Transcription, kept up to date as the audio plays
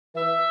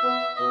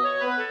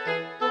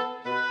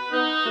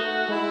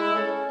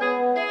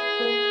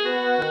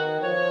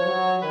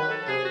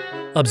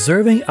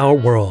Observing our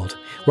world,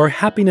 where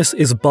happiness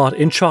is bought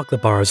in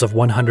chocolate bars of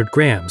 100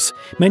 grams,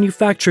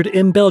 manufactured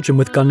in Belgium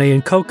with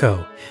Ghanaian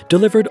cocoa,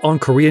 delivered on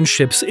Korean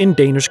ships in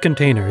Danish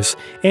containers,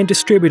 and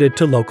distributed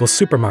to local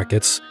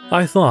supermarkets,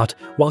 I thought,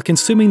 while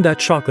consuming that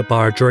chocolate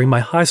bar during my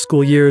high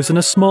school years in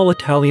a small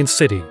Italian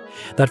city,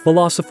 that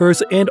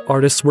philosophers and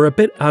artists were a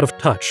bit out of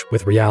touch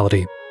with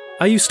reality.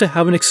 I used to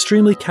have an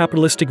extremely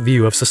capitalistic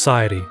view of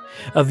society,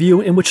 a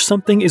view in which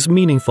something is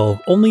meaningful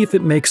only if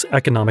it makes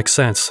economic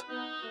sense.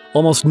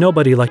 Almost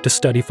nobody liked to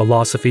study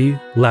philosophy,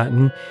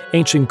 Latin,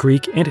 ancient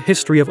Greek, and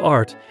history of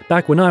art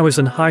back when I was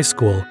in high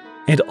school,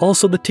 and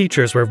also the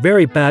teachers were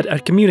very bad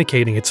at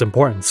communicating its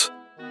importance.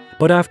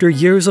 But after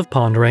years of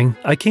pondering,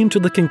 I came to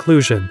the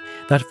conclusion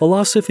that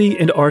philosophy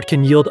and art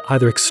can yield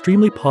either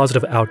extremely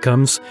positive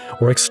outcomes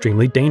or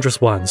extremely dangerous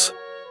ones.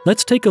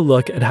 Let's take a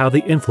look at how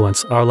they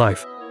influence our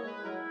life.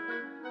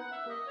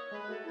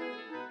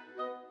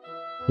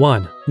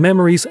 1.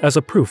 Memories as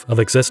a proof of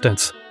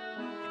existence.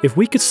 If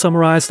we could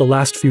summarize the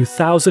last few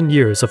thousand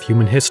years of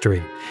human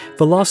history,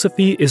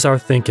 philosophy is our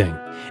thinking,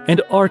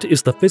 and art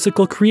is the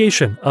physical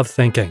creation of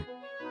thinking.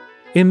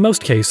 In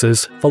most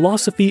cases,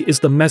 philosophy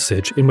is the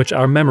message in which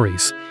our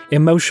memories,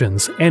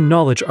 emotions, and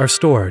knowledge are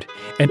stored,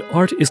 and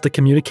art is the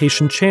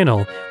communication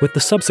channel with the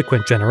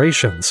subsequent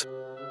generations.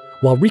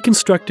 While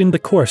reconstructing the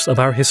course of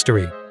our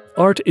history,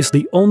 art is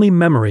the only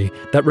memory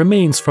that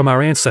remains from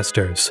our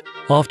ancestors,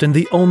 often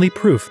the only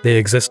proof they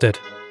existed.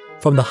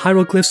 From the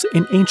hieroglyphs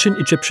in ancient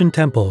Egyptian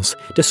temples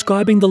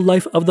describing the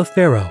life of the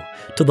pharaoh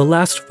to the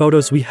last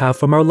photos we have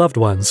from our loved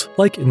ones,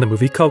 like in the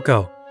movie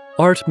Coco,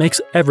 art makes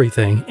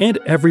everything and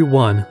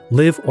everyone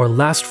live or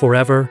last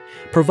forever,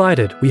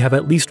 provided we have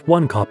at least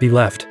one copy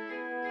left.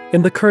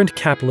 In the current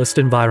capitalist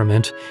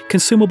environment,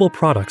 consumable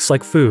products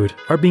like food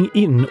are being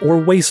eaten or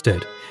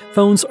wasted,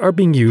 phones are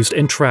being used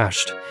and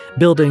trashed,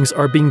 buildings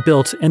are being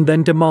built and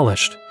then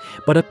demolished,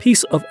 but a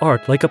piece of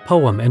art like a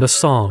poem and a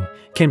song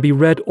can be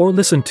read or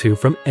listened to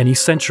from any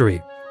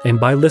century, and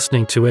by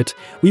listening to it,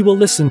 we will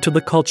listen to the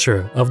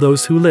culture of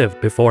those who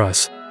lived before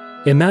us.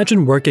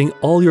 Imagine working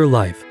all your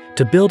life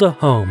to build a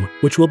home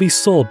which will be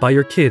sold by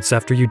your kids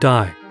after you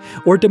die,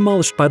 or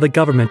demolished by the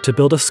government to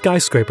build a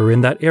skyscraper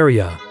in that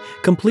area,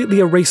 completely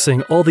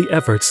erasing all the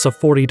efforts of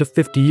 40 to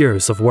 50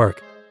 years of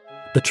work.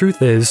 The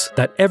truth is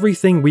that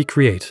everything we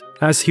create,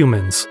 as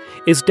humans,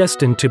 is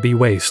destined to be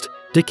waste,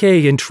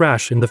 decay, and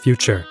trash in the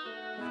future.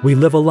 We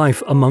live a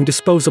life among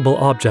disposable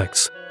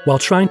objects, while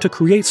trying to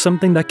create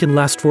something that can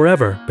last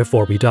forever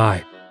before we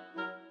die.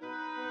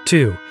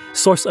 2.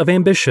 Source of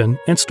ambition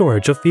and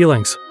storage of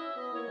feelings.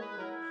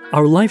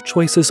 Our life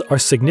choices are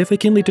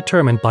significantly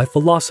determined by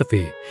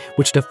philosophy,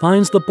 which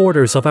defines the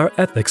borders of our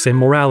ethics and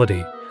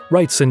morality,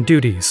 rights and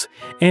duties,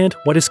 and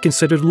what is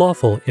considered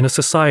lawful in a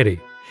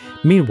society.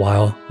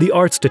 Meanwhile, the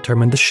arts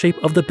determine the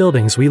shape of the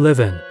buildings we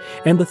live in,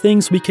 and the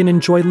things we can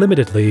enjoy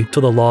limitedly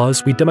to the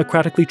laws we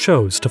democratically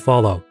chose to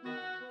follow.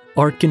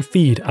 Art can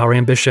feed our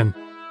ambition.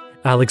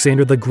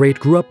 Alexander the Great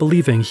grew up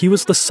believing he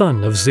was the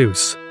son of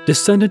Zeus,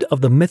 descendant of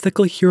the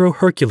mythical hero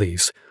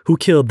Hercules, who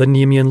killed the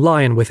Nemean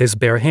lion with his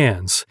bare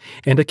hands,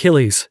 and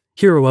Achilles,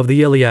 hero of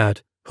the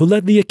Iliad, who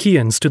led the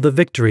Achaeans to the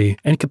victory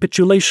and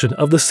capitulation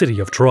of the city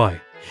of Troy.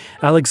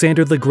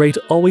 Alexander the Great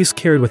always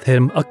carried with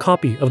him a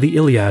copy of the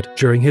Iliad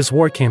during his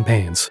war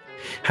campaigns.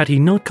 Had he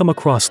not come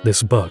across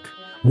this book,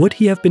 would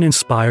he have been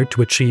inspired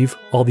to achieve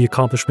all the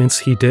accomplishments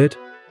he did?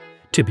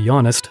 To be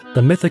honest,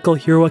 the mythical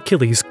hero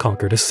Achilles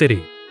conquered a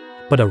city.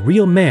 But a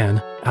real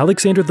man,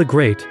 Alexander the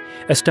Great,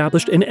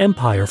 established an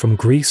empire from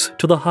Greece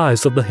to the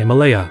highs of the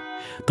Himalaya.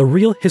 The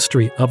real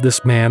history of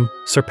this man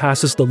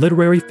surpasses the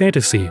literary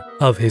fantasy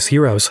of his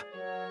heroes.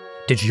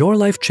 Did your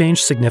life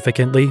change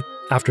significantly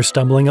after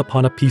stumbling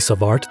upon a piece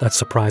of art that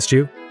surprised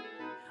you?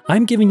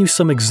 I'm giving you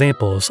some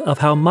examples of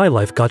how my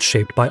life got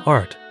shaped by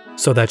art,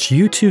 so that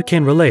you too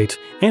can relate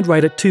and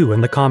write it too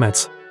in the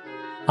comments.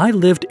 I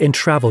lived and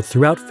traveled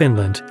throughout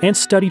Finland and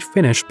studied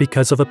Finnish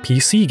because of a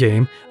PC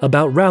game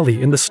about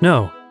rally in the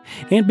snow,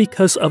 and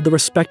because of the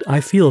respect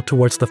I feel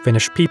towards the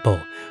Finnish people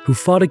who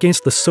fought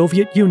against the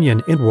Soviet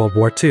Union in World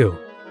War II.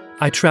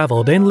 I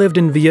traveled and lived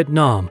in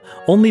Vietnam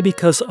only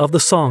because of the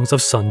songs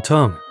of Sun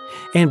Tung,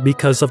 and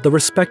because of the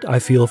respect I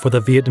feel for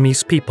the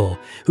Vietnamese people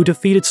who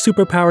defeated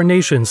superpower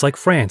nations like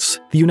France,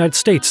 the United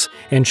States,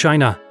 and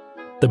China.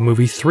 The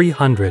movie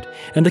 300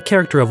 and the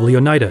character of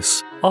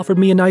Leonidas offered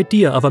me an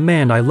idea of a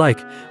man I like,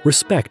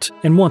 respect,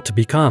 and want to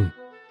become.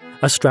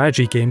 A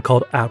strategy game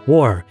called At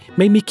War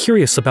made me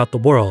curious about the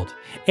world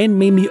and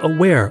made me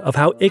aware of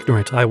how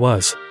ignorant I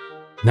was.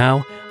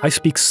 Now, I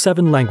speak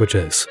 7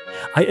 languages.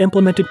 I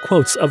implemented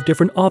quotes of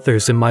different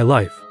authors in my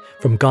life,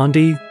 from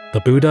Gandhi,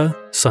 the Buddha,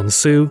 Sun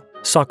Tzu,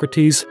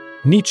 Socrates,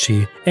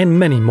 Nietzsche, and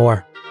many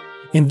more.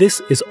 And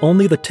this is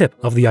only the tip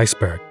of the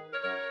iceberg.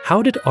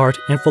 How did art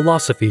and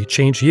philosophy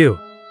change you?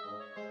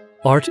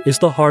 Art is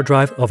the hard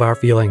drive of our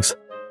feelings.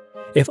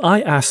 If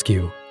I ask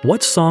you,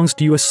 what songs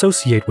do you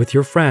associate with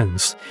your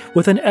friends,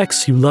 with an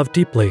ex you love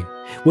deeply,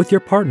 with your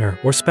partner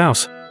or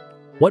spouse?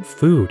 What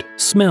food,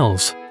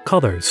 smells,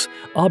 colors,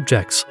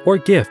 objects, or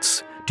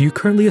gifts do you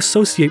currently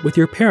associate with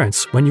your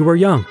parents when you were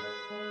young?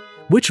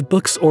 Which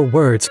books or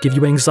words give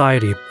you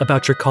anxiety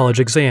about your college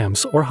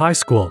exams or high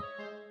school?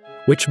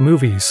 Which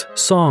movies,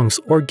 songs,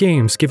 or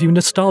games give you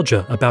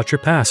nostalgia about your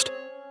past?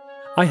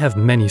 I have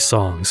many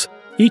songs.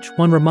 Each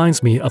one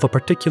reminds me of a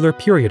particular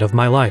period of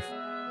my life,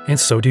 and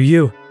so do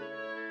you.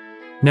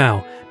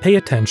 Now, pay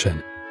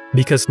attention,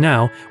 because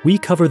now we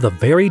cover the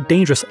very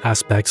dangerous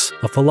aspects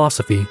of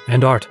philosophy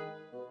and art.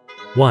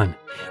 1.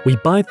 We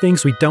buy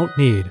things we don't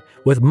need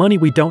with money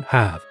we don't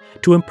have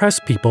to impress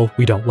people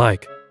we don't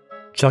like.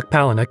 Chuck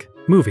Palahniuk,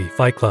 movie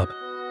Fight Club.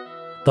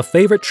 The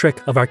favorite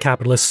trick of our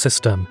capitalist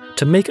system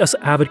to make us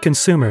avid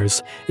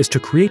consumers is to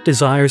create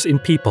desires in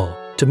people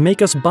to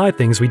make us buy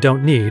things we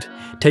don't need,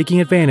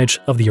 taking advantage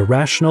of the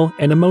irrational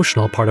and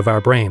emotional part of our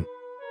brain.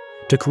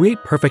 To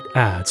create perfect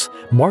ads,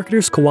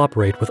 marketers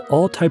cooperate with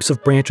all types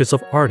of branches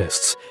of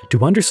artists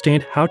to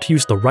understand how to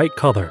use the right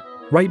color,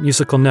 right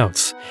musical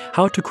notes,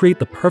 how to create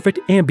the perfect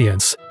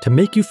ambience to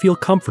make you feel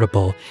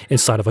comfortable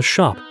inside of a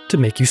shop to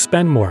make you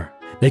spend more.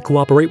 They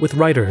cooperate with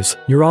writers,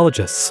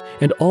 neurologists,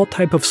 and all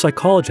types of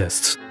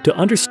psychologists to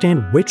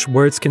understand which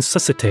words can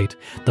suscitate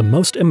the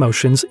most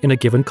emotions in a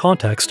given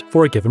context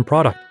for a given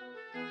product.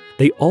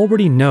 They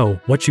already know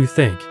what you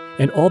think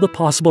and all the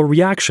possible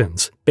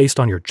reactions based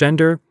on your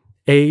gender,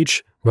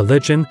 age,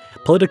 religion,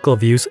 political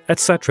views,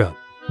 etc.,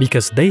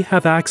 because they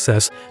have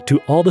access to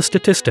all the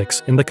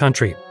statistics in the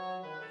country.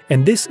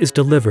 And this is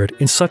delivered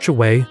in such a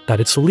way that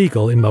it's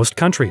legal in most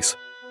countries.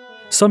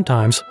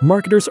 Sometimes,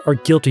 marketers are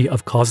guilty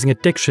of causing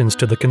addictions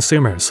to the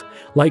consumers,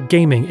 like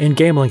gaming and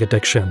gambling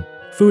addiction,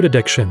 food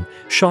addiction,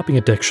 shopping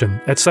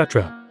addiction,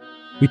 etc.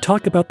 We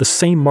talk about the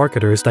same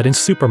marketers that in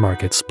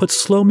supermarkets put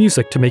slow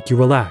music to make you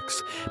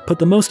relax, put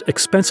the most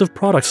expensive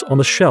products on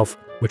the shelf,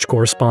 which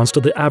corresponds to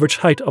the average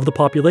height of the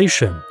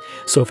population.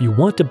 So if you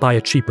want to buy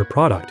a cheaper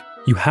product,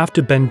 you have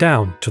to bend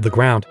down to the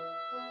ground.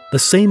 The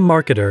same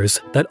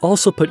marketers that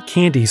also put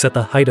candies at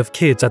the height of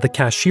kids at the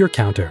cashier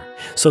counter,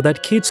 so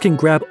that kids can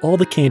grab all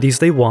the candies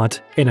they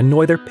want and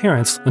annoy their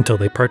parents until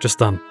they purchase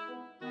them.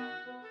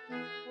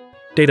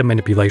 Data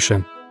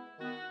manipulation.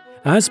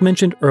 As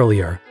mentioned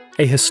earlier,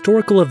 a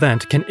historical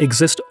event can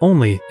exist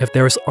only if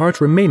there is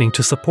art remaining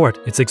to support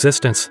its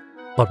existence.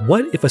 But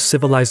what if a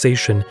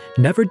civilization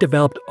never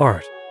developed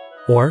art,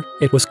 or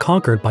it was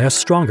conquered by a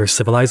stronger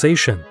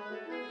civilization?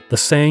 The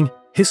saying,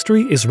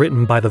 "History is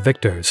written by the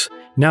victors,"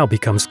 now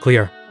becomes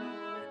clear.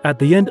 At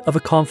the end of a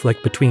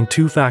conflict between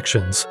two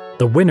factions,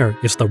 the winner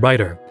is the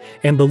writer,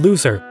 and the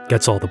loser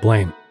gets all the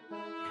blame.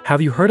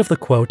 Have you heard of the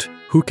quote,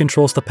 "Who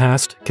controls the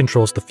past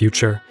controls the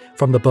future,"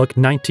 from the book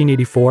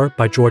 1984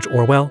 by George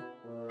Orwell?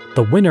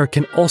 The winner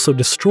can also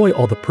destroy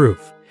all the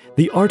proof,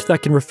 the art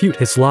that can refute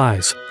his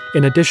lies.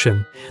 In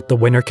addition, the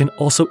winner can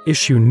also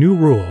issue new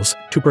rules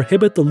to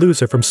prohibit the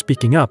loser from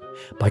speaking up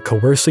by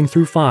coercing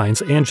through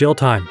fines and jail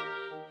time,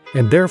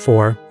 and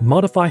therefore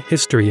modify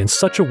history in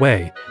such a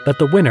way that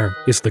the winner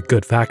is the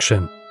good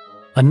faction.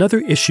 Another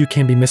issue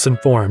can be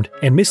misinformed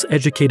and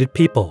miseducated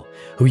people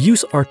who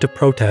use art to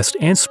protest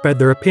and spread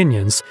their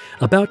opinions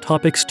about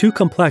topics too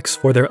complex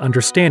for their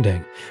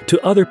understanding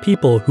to other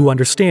people who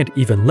understand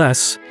even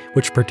less,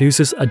 which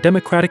produces a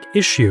democratic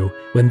issue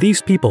when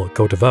these people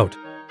go to vote.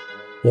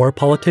 Or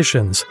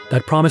politicians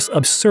that promise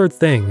absurd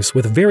things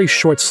with very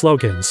short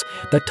slogans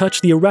that touch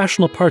the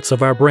irrational parts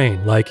of our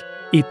brain like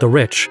 "Eat the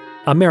rich,"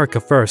 "America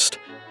first,"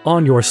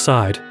 "On your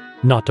side,"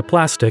 "Not to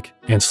plastic,"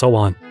 and so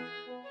on.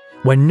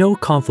 When no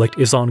conflict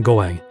is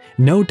ongoing,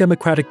 no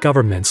democratic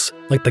governments,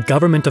 like the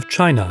government of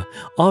China,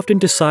 often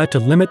decide to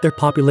limit their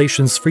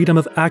population's freedom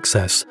of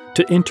access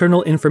to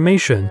internal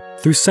information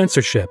through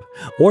censorship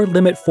or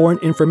limit foreign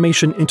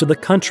information into the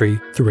country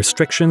through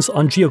restrictions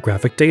on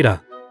geographic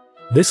data.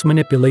 This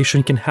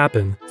manipulation can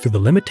happen through the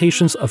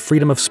limitations of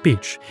freedom of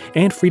speech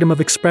and freedom of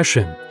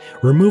expression,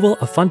 removal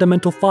of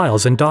fundamental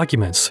files and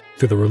documents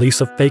through the release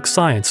of fake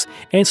science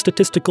and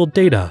statistical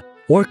data,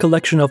 or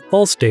collection of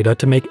false data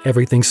to make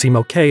everything seem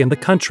okay in the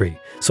country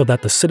so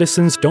that the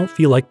citizens don't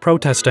feel like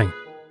protesting.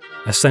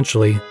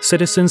 Essentially,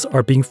 citizens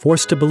are being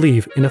forced to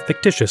believe in a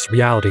fictitious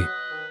reality.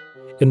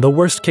 In the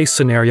worst-case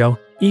scenario,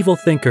 evil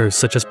thinkers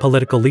such as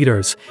political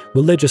leaders,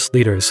 religious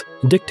leaders,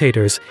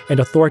 dictators, and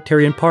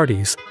authoritarian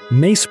parties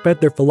may spread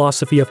their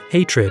philosophy of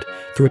hatred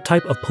through a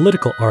type of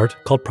political art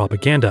called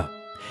propaganda,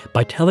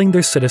 by telling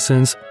their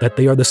citizens that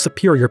they are the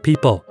superior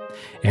people,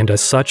 and as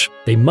such,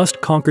 they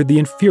must conquer the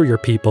inferior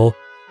people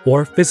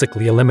or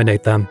physically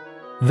eliminate them.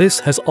 This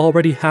has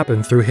already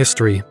happened through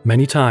history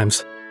many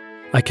times.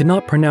 I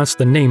cannot pronounce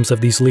the names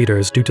of these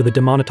leaders due to the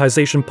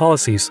demonetization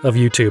policies of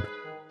YouTube.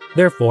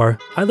 Therefore,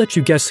 I let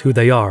you guess who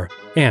they are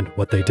and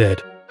what they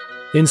did.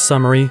 In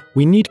summary,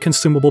 we need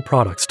consumable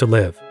products to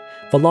live.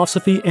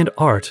 Philosophy and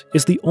art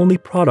is the only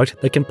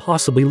product that can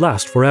possibly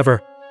last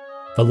forever.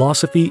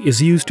 Philosophy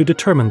is used to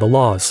determine the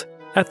laws,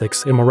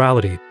 ethics, and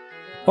morality.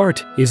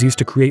 Art is used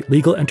to create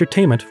legal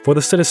entertainment for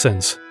the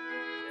citizens.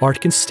 Art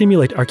can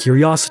stimulate our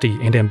curiosity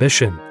and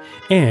ambition,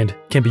 and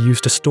can be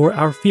used to store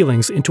our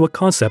feelings into a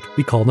concept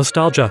we call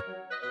nostalgia.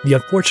 The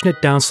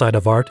unfortunate downside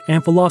of art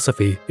and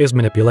philosophy is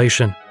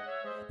manipulation.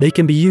 They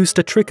can be used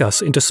to trick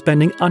us into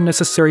spending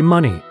unnecessary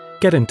money,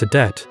 get into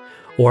debt,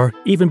 or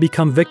even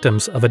become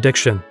victims of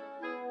addiction.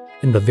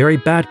 In the very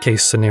bad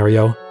case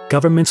scenario,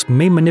 governments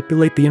may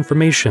manipulate the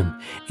information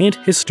and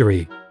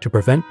history to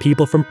prevent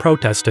people from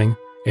protesting,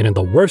 and in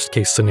the worst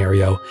case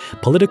scenario,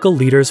 political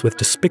leaders with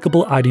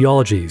despicable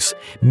ideologies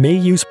may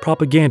use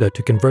propaganda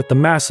to convert the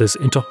masses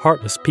into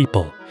heartless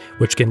people,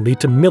 which can lead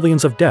to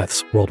millions of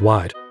deaths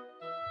worldwide.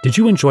 Did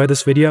you enjoy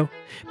this video?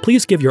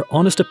 Please give your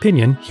honest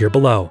opinion here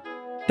below.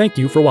 Thank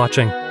you for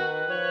watching.